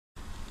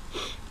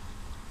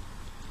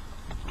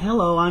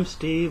Hello, I'm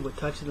Steve with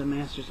Touch of the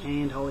Master's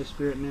Hand, Holy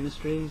Spirit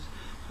Ministries.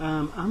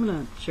 I'm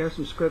going to share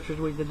some scriptures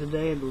we did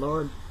today. The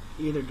Lord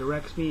either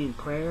directs me in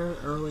prayer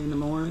early in the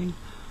morning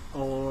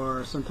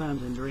or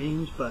sometimes in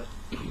dreams, but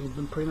He's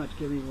been pretty much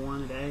giving me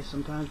one a day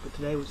sometimes, but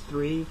today was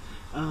 3.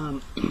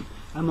 I'm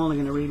only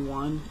going to read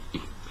one,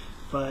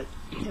 but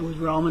it was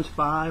Romans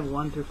 5,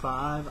 1 through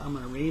 5. I'm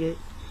going to read it.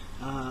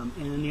 And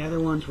then the other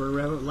ones were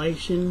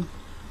Revelation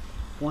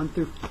 1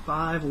 through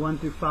 5, 1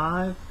 through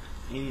 5.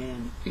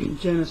 And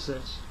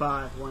Genesis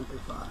 5, 1 through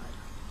 5.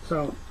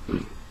 So,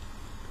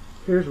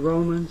 here's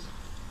Romans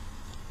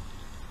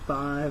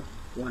 5,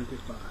 1 through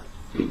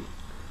 5.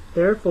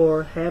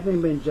 Therefore,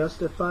 having been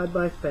justified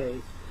by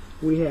faith,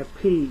 we have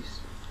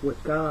peace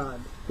with God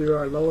through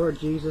our Lord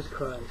Jesus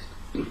Christ,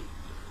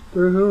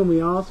 through whom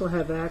we also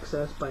have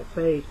access by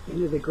faith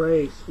into the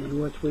grace in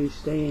which we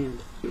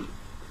stand,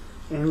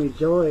 and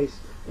rejoice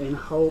in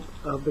hope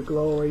of the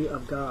glory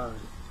of God.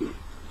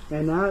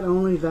 And not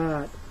only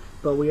that,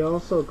 but we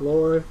also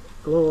glory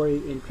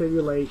in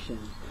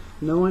tribulations,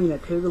 knowing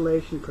that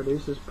tribulation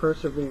produces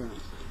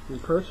perseverance,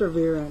 and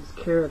perseverance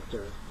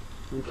character,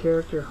 and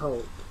character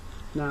hope.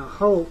 Now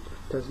hope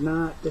does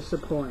not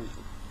disappoint,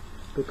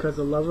 because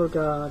the love of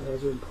God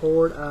has been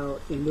poured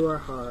out into our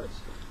hearts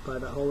by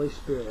the Holy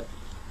Spirit,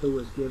 who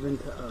was given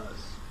to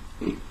us.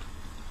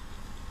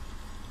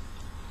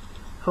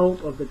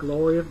 Hope of the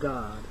glory of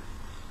God.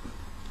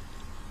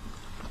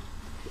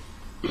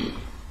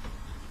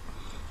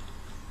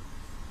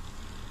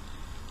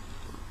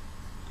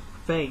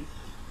 Faith,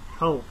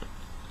 hope,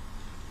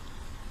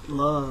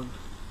 love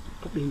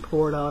being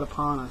poured out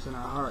upon us in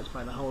our hearts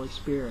by the Holy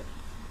Spirit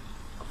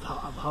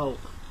of hope.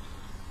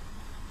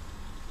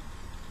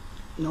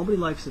 Nobody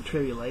likes the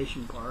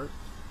tribulation part.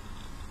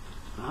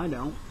 I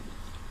don't.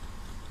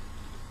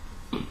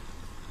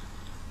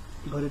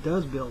 But it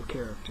does build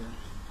character.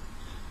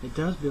 It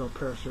does build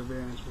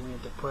perseverance when we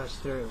have to press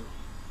through.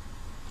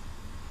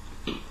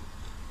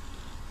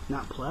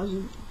 Not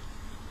pleasant.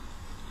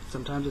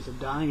 Sometimes it's a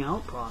dying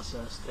out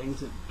process. Things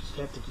that just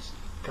have to just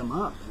come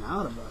up and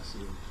out of us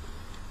and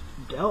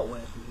dealt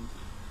with and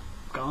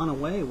gone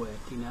away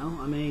with, you know.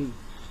 I mean,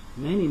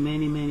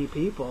 many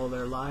people,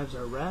 their lives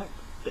are wrecked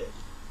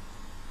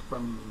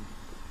from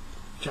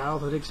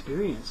childhood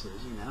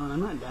experiences, you know. And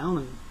I'm not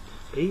downing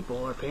people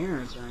or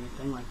parents or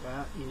anything like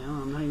that, you know.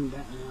 I'm not even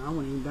down, you know, I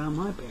wouldn't even down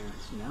my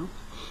parents, you know.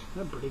 I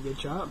had a pretty good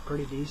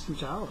pretty decent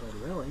childhood,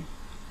 really.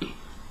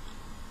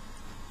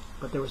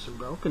 But there was some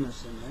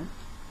brokenness in there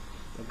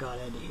that God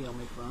had to heal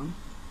me from.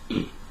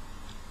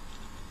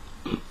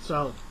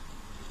 So,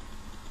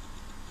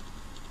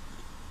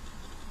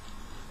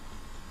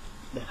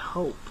 that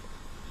hope.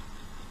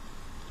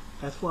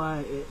 That's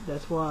why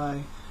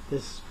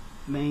this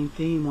main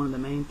theme, one of the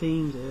main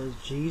themes is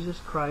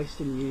Jesus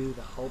Christ in you,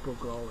 the hope of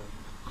glory.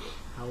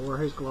 Now we're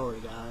His glory,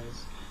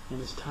 guys,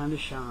 and it's time to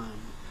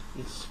shine.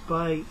 In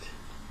spite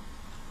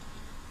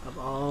of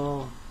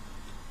all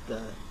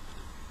the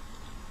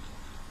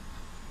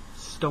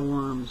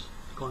storms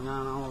going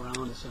on all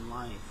around us in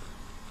life.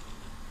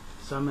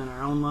 Some in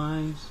our own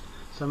lives,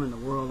 some in the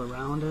world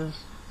around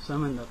us,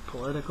 some in the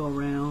political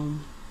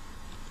realm.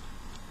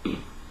 It's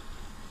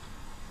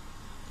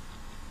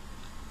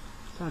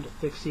time to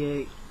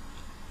fixate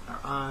our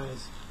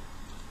eyes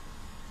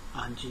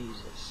on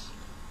Jesus,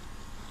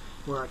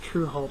 where our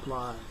true hope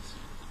lies.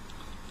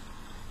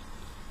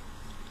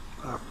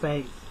 Our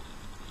faith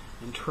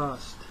and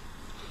trust,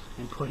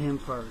 and put Him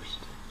first.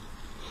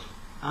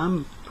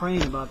 I'm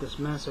praying about this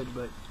message,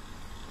 but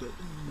the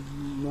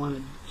one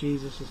that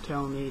Jesus is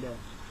telling me to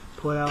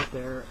put out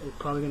there, it's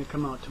probably going to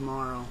come out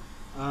tomorrow.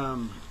 I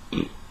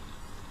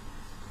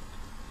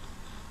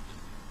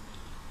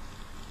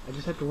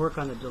just have to work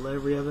on the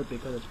delivery of it,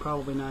 because it's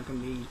probably not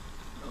going to be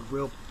a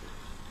real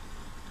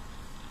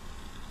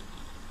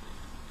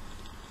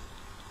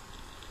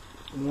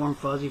warm,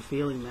 fuzzy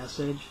feeling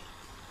message.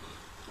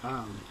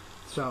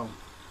 So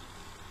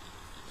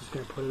just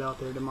going to put it out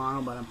there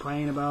tomorrow, but I'm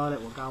praying about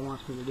it, what God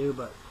wants me to do.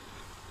 But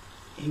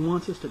He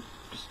wants us to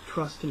just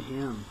trust in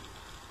Him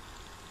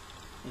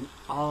in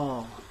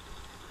all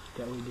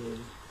that we do.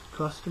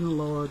 Trust in the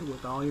Lord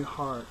with all your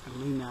heart and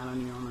lean not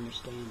on your own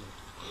understanding.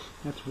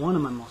 That's one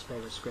of my most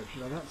favorite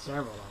scriptures. I got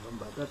several of them,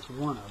 but that's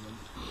one of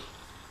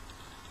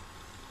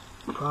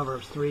them.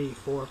 Proverbs 3,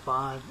 4,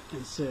 5,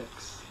 and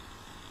 6.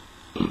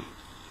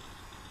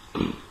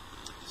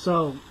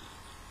 So,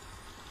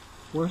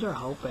 where's our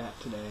hope at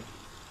today?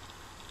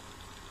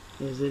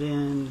 Is it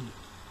in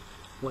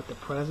what the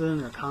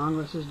President or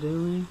Congress is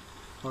doing?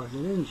 Or is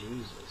it in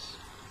Jesus?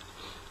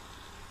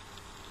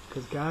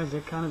 Because, guys,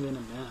 they're kind of in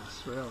a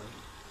mess, really.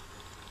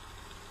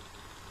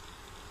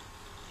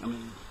 I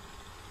mean,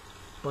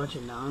 bunch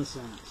of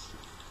nonsense.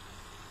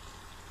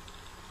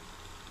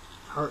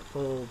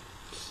 Hurtful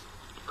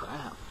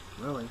crap,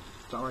 really.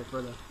 Sorry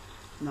for the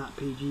not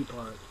PG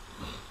part.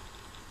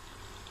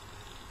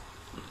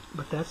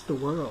 But that's the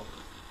world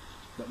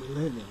that we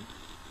live in.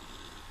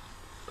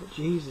 But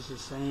Jesus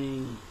is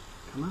saying,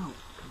 come out,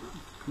 come on,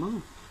 come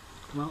on.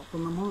 Come out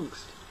from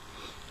amongst.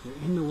 You're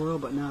in the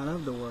world, but not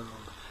of the world.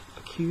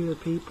 Peculiar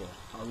people,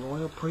 a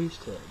royal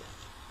priesthood.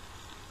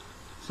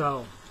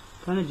 So,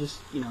 kind of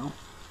just,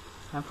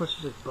 time for us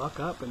to just buck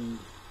up and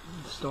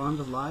the storms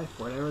of life,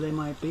 whatever they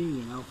might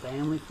be,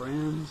 family,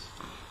 friends.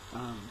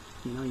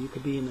 You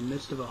could be in the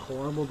midst of a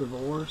horrible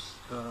divorce.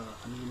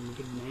 You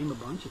could name a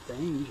bunch of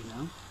things,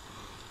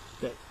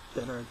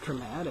 that are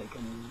traumatic,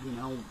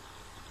 and,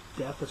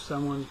 death of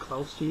someone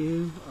close to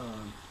you.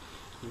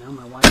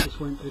 My wife just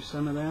went through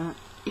some of that.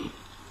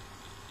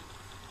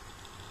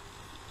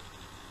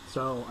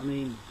 So,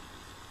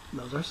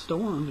 those are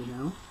storms,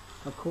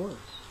 of course.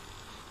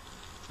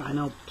 I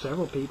know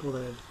several people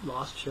that have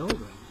lost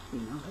children.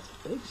 That's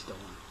a big storm.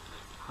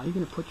 How are you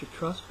going to put your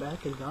trust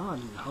back in God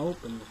and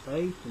hope and the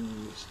faith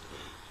and just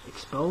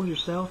expose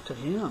yourself to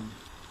Him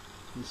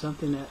when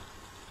something that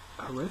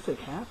horrific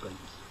happens?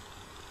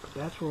 But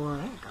that's where we're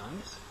at,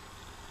 guys.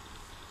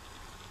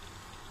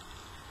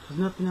 Because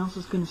nothing else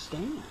is going to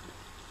stand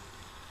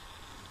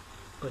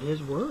but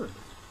His Word.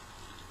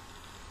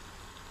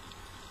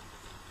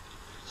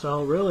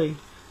 So really,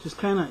 just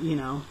kind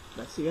of,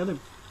 that's the other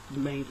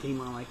main theme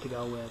I like to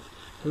go with.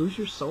 Who's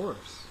your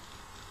source?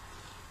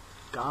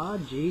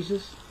 God,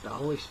 Jesus, the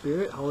Holy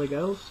Spirit, Holy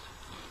Ghost,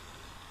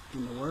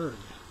 and the Word.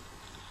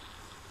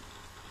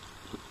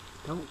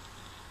 Don't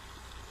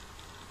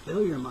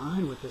fill your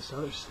mind with this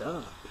other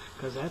stuff,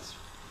 because that's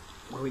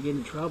where we get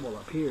in trouble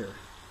up here.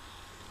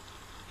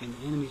 And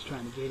the enemy's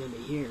trying to get into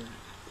here,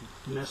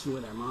 messing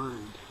with our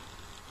mind.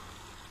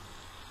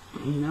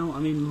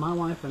 My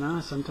wife and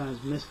I sometimes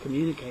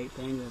miscommunicate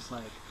things. It's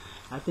like,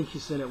 I think she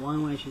said it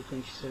one way, she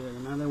thinks she said it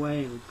another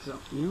way, and so,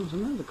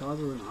 sometimes it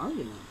causes an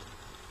argument.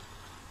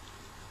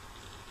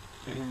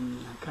 And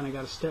I kind of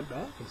got to step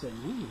back and say,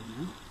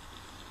 man,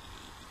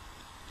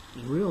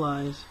 and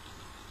realize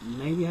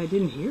maybe I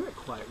didn't hear it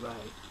quite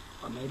right,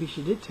 or maybe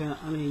she did tell.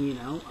 Or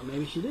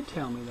maybe she did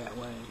tell me that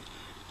way.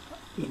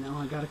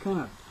 I got to kind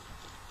of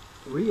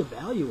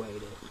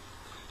reevaluate it,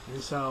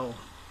 and so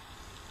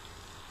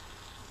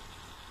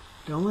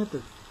don't let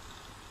the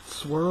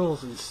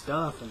swirls and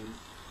stuff and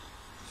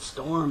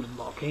storms and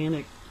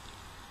volcanic,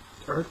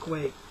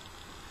 earthquake,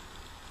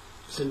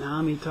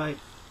 tsunami type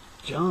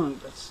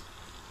junk that's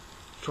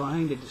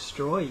trying to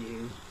destroy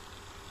you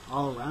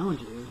all around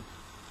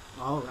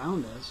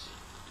us,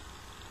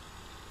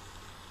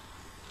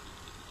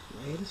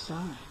 lay it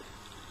aside.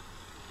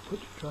 Put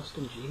your trust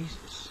in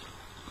Jesus,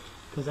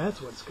 because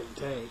that's what it's going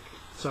to take.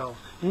 So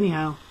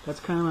anyhow, that's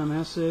kind of my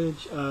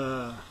message.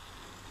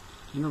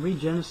 Read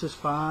Genesis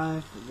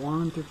 5,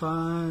 1 through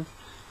 5,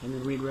 and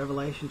then read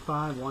Revelation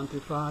 5, 1 through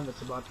 5.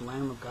 That's about the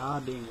Lamb of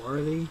God being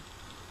worthy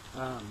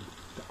to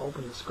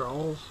open the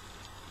scrolls.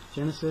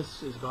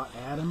 Genesis is about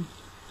Adam.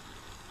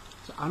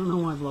 So I don't know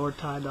why the Lord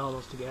tied all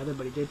those together,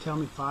 but He did tell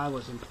me 5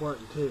 was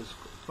important too.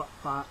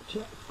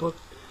 Book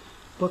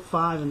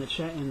 5 in the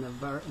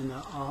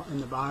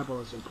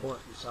Bible is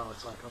important. So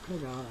it's like, okay,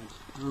 God,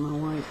 I don't know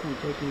why He's kind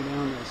of taking me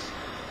down this.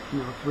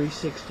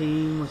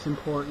 3:16 was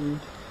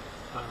important.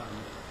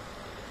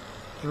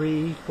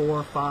 3,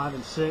 4, 5,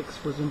 and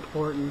 6 was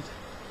important.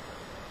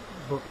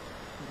 Book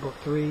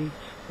 3,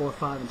 4,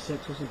 5, and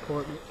 6 was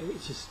important.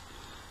 It's just,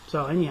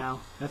 so anyhow,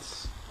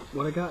 that's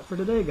what I got for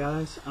today,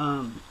 guys.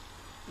 And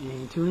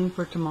tune in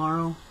for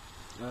tomorrow.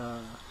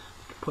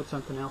 Put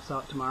something else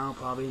out tomorrow,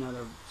 probably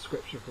another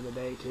scripture for the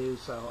day too.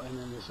 So, and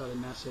then this other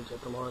message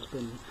that the Lord's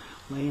been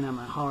laying on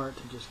my heart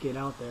to just get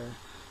out there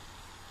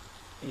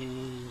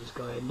and just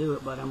go ahead and do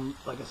it. But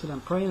like I said,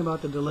 I'm praying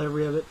about the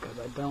delivery of it, because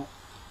I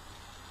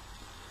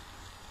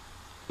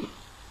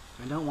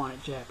don't want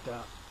it jacked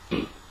up.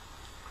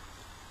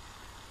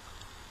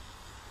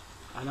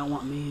 I don't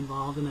want me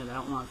involved in it. I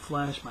don't want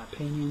flesh, my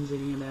opinions,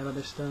 any of that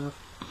other stuff.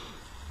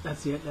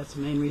 That's it. That's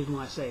the main reason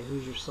why I say,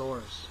 who's your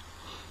source?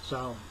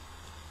 So,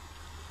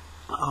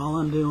 all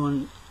I'm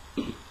doing,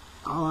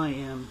 all I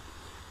am,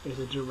 is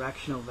a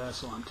directional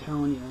vessel. I'm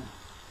telling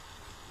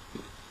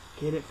you,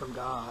 get it from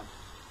God.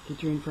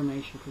 Get your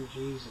information from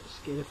Jesus.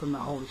 Get it from the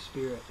Holy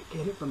Spirit.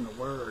 Get it from the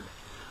Word.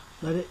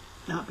 Let it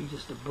not be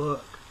just a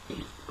book,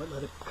 but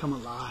let it come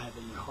alive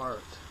in your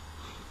heart.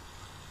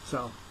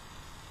 So,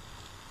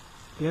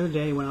 the other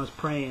day when I was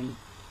praying,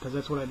 because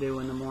that's what I do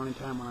in the morning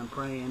time when I'm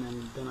praying,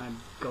 and then I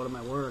go to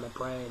my Word, I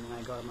pray, and then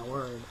I go to my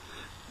Word,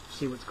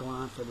 see what's going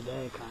on for the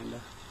day, kind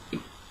of.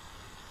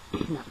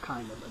 Not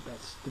kind of, but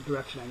that's the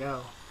direction I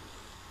go.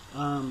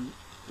 I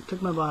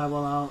took my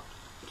Bible out,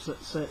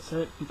 set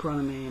it in front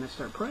of me, and I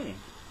start praying.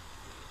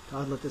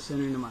 God, let this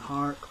enter into my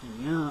heart,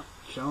 clean me up,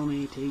 show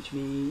me, teach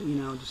me,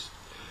 just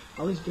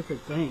all these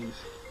different things.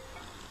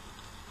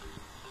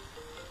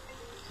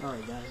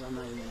 Sorry guys, I'm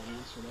not even going to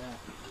answer that.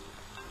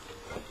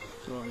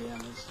 Oh yeah,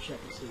 let's check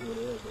and see who it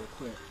is real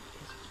quick.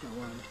 It's no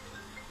one.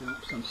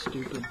 Some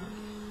stupid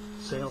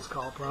sales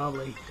call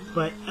probably.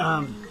 But,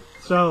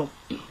 so,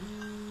 I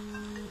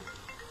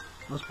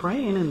was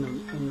praying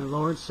and the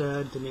Lord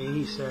said to me,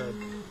 He said,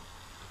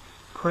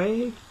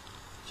 pray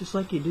just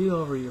like you do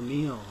over your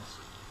meals,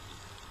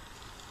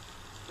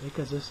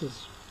 because this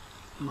is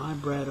my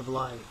bread of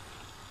life.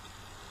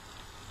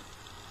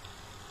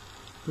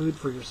 food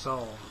for your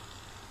soul.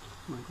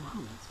 I'm like,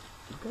 wow, that's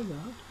okay,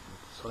 God.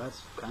 So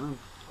that's kind of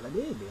what I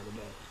did the other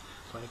day.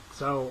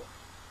 So,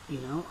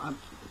 it's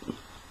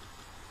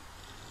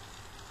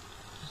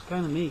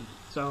kind of me.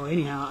 So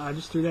anyhow, I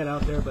just threw that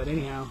out there. But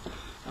anyhow,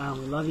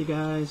 we love you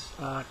guys.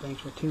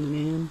 Thanks for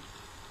tuning in.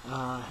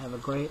 Have a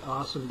great,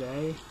 awesome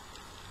day.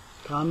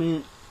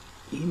 Comment,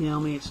 email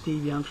me at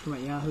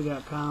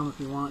steveyoungstrom@yahoo.com if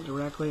you want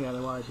directly.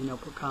 Otherwise,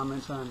 put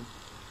comments on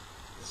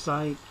the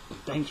site.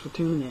 Thanks for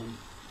tuning in.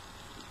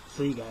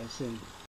 See you guys soon.